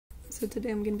So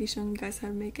today I'm going to be showing you guys how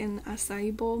to make an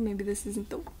acai bowl. Maybe this isn't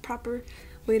the proper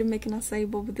way to make an acai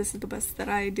bowl, but this is the best that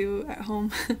I do at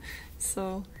home.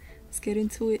 So let's get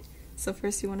into it. So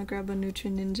first you want to grab a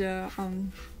Nutri Ninja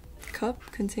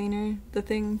cup, container, the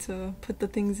thing to put the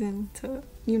things in, to,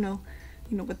 you know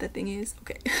what that thing is,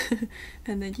 okay.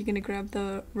 And then you're gonna grab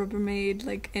the Rubbermaid,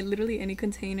 like literally any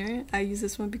container. I use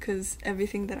this one because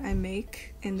everything that I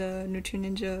make in the Nutri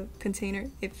Ninja container,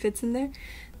 it fits in there.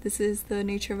 This is the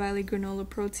Nature Valley granola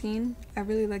protein. I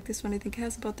really like this one. I think it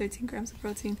has about 13 grams of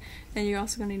protein. And you're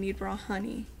also gonna need raw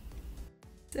honey.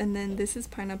 And then this is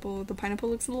pineapple. The pineapple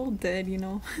looks a little dead, you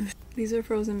know. These are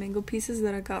frozen mango pieces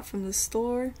that I got from the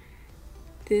store.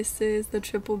 This is the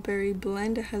triple berry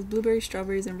blend. It has blueberries,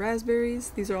 strawberries, and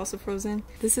raspberries. These are also frozen.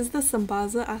 This is the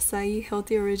Sambaza Açaí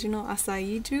Healthy Original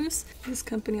Açaí Juice. This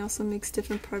company also makes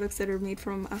different products that are made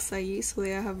from acai. So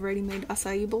they have ready-made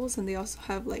acai bowls, and they also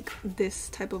have like this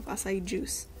type of acai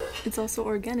juice. It's also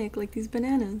organic, like these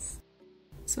bananas.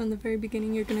 So in the very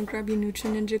beginning, you're gonna grab your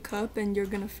Nutri Ninja cup and you're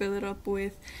gonna fill it up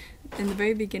with, in the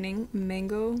very beginning, the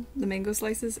mango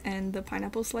slices and the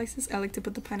pineapple slices. I like to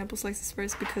put the pineapple slices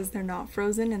first because they're not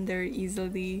frozen and they're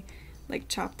easily like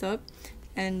chopped up,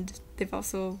 and they've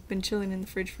also been chilling in the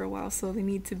fridge for a while, so they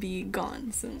need to be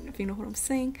gone soon, if you know what I'm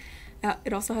saying.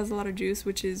 It also has a lot of juice,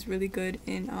 which is really good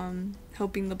in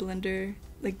helping the blender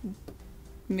like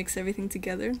mix everything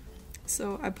together.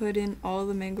 So I put in all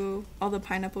the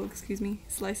pineapple,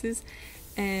 slices,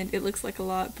 and it looks like a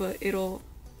lot, but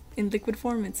in liquid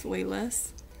form it's way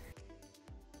less.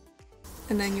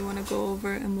 And then you want to go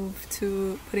over and move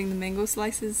to putting the mango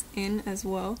slices in as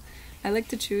well. I like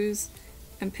to choose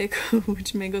and pick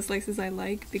which mango slices I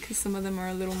like because some of them are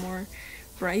a little more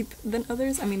ripe than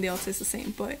others. I mean, they all taste the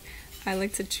same, but I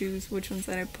like to choose which ones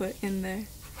that I put in there.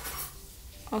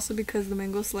 Also, because the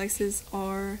mango slices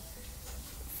are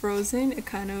frozen, it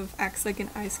kind of acts like an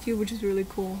ice cube, which is really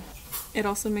cool. It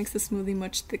also makes the smoothie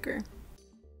much thicker.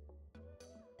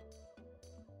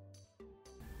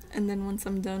 And then once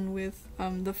I'm done with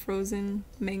the frozen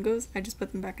mangoes, I just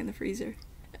put them back in the freezer.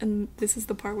 And this is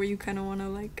the part where you kind of want to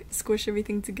like squish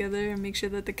everything together and make sure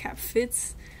that the cap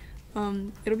fits.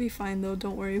 It'll be fine though,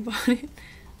 don't worry about it.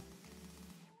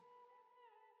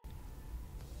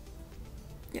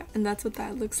 Yeah, and that's what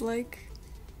that looks like.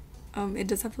 It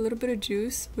does have a little bit of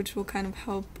juice, which will kind of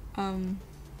help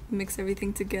mix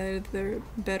everything together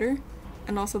better.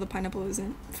 And also the pineapple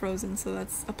isn't frozen, so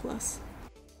that's a plus.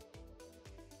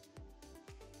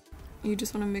 You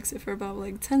just want to mix it for about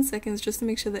like 10 seconds just to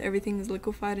make sure that everything is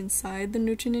liquefied inside the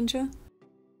Nutri Ninja.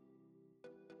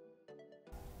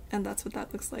 And that's what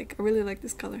that looks like. I really like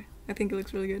this color. I think it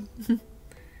looks really good.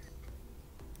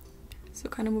 So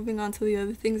kind of moving on to the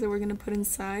other things that we're going to put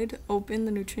inside. Open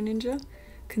the Nutri Ninja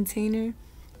container,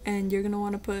 and you're going to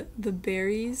want to put the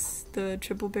berries, the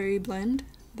triple berry blend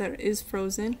that is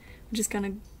frozen, which is going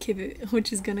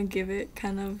to give it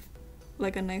kind of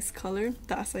like a nice color,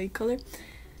 the acai color.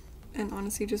 And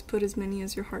honestly, just put as many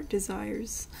as your heart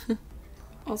desires.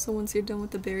 Also, once you're done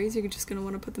with the berries, you're just going to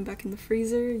want to put them back in the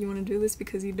freezer. You want to do this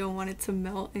because you don't want it to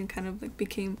melt and kind of like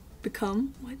become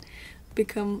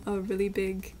a really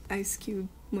big ice cube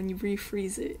when you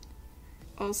refreeze it.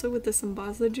 Also, with the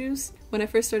Sambaza juice, when I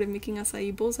first started making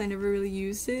acai bowls, I never really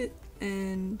used it,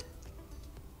 and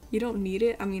you don't need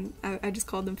it. I mean, I just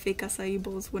called them fake acai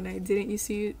bowls when I didn't used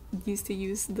to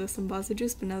use the Sambaza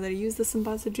juice, but now that I use the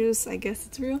Sambaza juice, I guess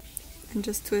it's real. And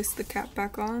just twist the cap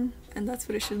back on, and that's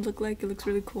what it should look like. It looks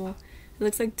really cool. It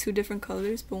looks like two different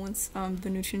colors, but once the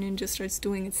Nutri Ninja starts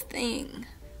doing its thing,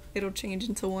 it'll change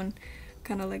into one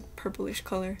kind of like purplish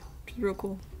color, which is real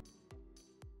cool.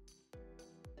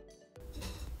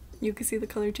 You can see the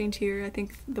color change here. I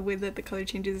think the way that the color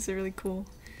changes is really cool.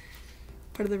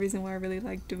 Part of the reason why I really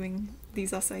like doing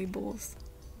these acai bowls.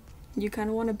 You kind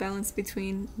of want to balance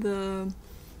between the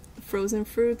frozen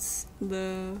fruits,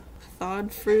 the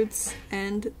thawed fruits,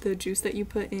 and the juice that you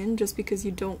put in, just because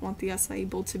you don't want the acai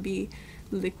bowl to be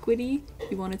liquidy.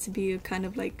 You want it to be a kind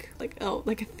of like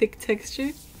a thick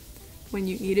texture when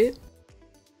you eat it.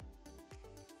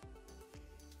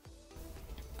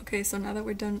 Okay, so now that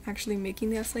we're done actually making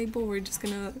the acai bowl, we're just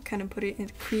gonna kind of put it in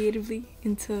creatively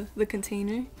into the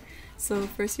container. So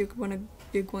first you're going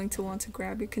to want to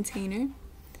grab your container,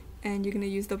 and you're gonna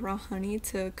use the raw honey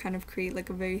to kind of create like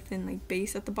a very thin like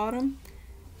base at the bottom.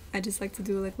 I just like to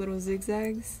do like little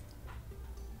zigzags.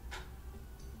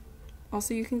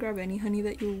 Also, you can grab any honey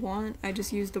that you want. I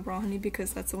just used the raw honey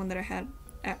because that's the one that I had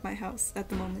at my house at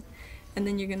the moment. And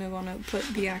then you're gonna want to put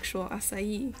the actual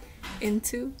acai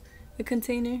into the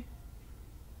container.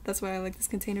 That's why I like this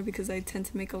container, because I tend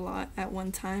to make a lot at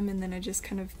one time and then I just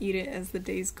kind of eat it as the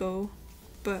days go.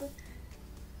 But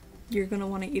you're gonna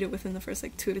want to eat it within the first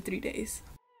like 2 to 3 days.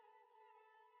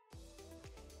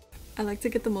 I like to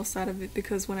get the most out of it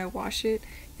because when I wash it,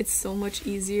 it's so much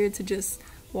easier to just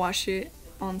wash it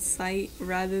on site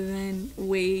rather than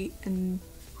wait and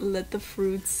let the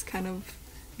fruits kind of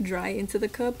dry into the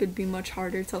cup. It'd be much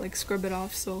harder to like scrub it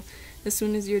off. So as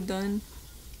soon as you're done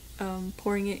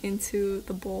pouring it into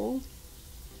the bowl,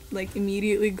 like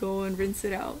immediately go and rinse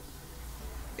it out.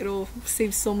 It'll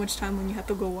save so much time when you have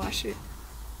to go wash it.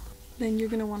 Then you're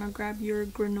gonna want to grab your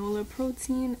granola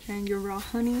protein and your raw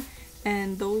honey,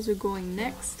 and those are going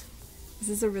next. This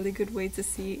is a really good way to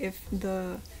see if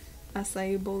the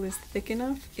acai bowl is thick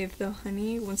enough. If the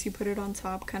honey, once you put it on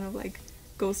top, kind of like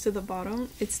goes to the bottom,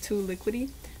 it's too liquidy,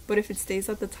 but if it stays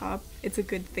at the top, it's a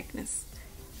good thickness.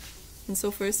 And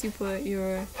so first you put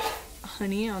your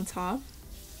honey on top,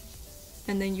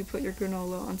 and then you put your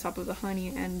granola on top of the honey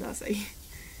and the acai.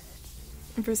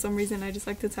 And for some reason I just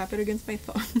like to tap it against my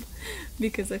thumb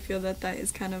because I feel that that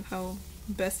is kind of how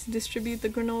best to distribute the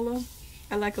granola.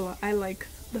 I like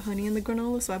the honey in the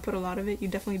granola, so I put a lot of it. You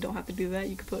definitely don't have to do that.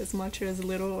 You could put as much or as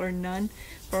little or none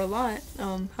or a lot,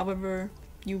 however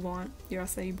you want your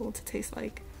acai bowl to taste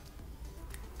like.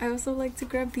 I also like to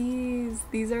grab these.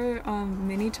 These are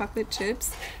mini chocolate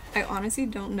chips. I honestly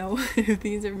don't know if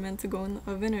these are meant to go in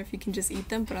the oven or if you can just eat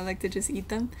them, but I like to just eat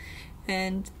them.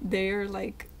 And they're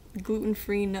like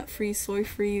gluten-free, nut-free,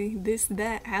 soy-free, this,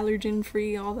 that,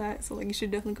 allergen-free, all that. So like you should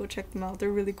definitely go check them out.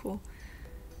 They're really cool.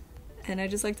 And I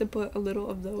just like to put a little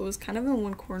of those kind of in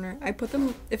one corner.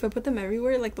 If I put them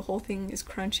everywhere, like the whole thing is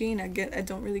crunchy and I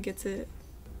don't really get to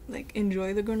like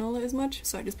enjoy the granola as much.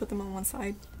 So I just put them on one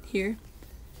side here.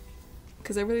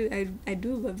 Because I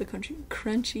do love the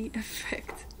crunchy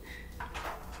effect.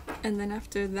 And then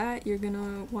after that, you're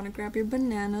gonna want to grab your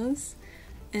bananas,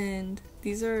 and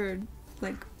these are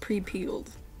like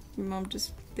pre-peeled. My mom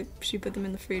she put them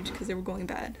in the fridge because they were going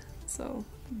bad, so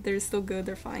they're still good,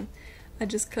 they're fine. I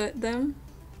just cut them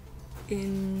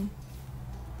in,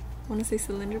 I want to say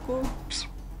cylindrical,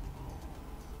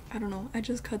 I don't know, I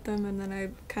just cut them and then I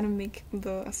kind of make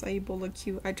the acai bowl look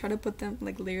cute. I try to put them,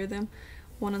 like layer them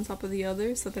one on top of the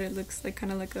other so that it looks like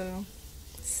kind of like a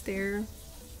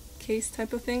staircase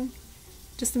type of thing,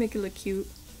 just to make it look cute.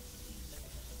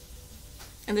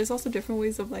 And there's also different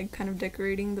ways of like kind of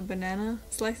decorating the banana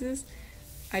slices.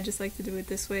 I just like to do it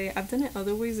this way. I've done it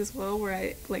other ways as well, where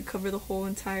I like cover the whole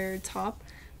entire top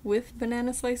with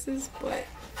banana slices, but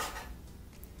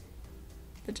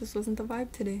that just wasn't the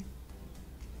vibe today.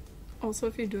 Also,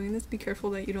 if you're doing this, be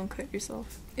careful that you don't cut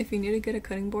yourself. If you need to get a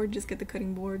cutting board, just get the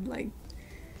cutting board. Like,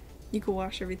 you could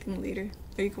wash everything later,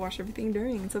 or you could wash everything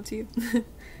during, it's up to you.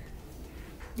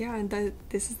 Yeah, and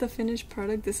this is the finished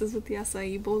product. This is what the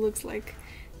acai bowl looks like.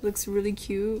 It looks really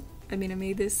cute. I mean, I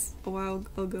made this a while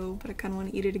ago, but I kind of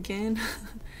want to eat it again.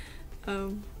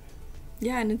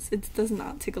 Yeah, and it does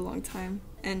not take a long time.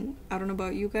 And I don't know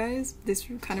about you guys, this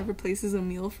kind of replaces a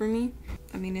meal for me.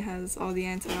 I mean, it has all the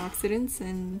antioxidants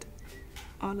and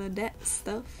all of that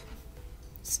stuff.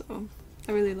 So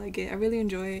I really like it. I really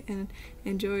enjoy it and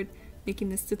enjoyed making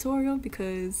this tutorial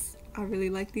because I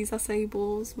really like these acai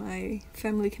bowls. My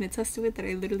family can attest to it that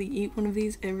I literally eat one of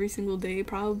these every single day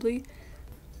probably.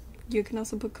 You can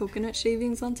also put coconut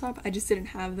shavings on top. I just didn't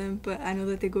have them, but I know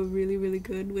that they go really, really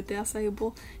good with the acai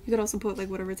bowl. You could also put like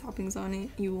whatever toppings on it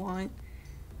you want.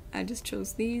 I just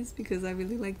chose these because I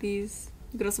really like these.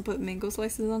 You could also put mango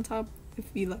slices on top if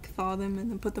you like thaw them and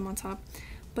then put them on top.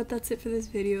 But that's it for this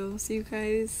video. See you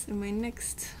guys in my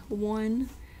next one.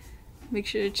 Make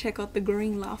sure to check out the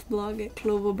Growing Loft blog at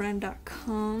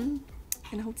CLOVOBrand.com.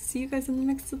 And I hope to see you guys in the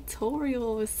next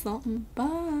tutorial or something.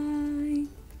 Bye!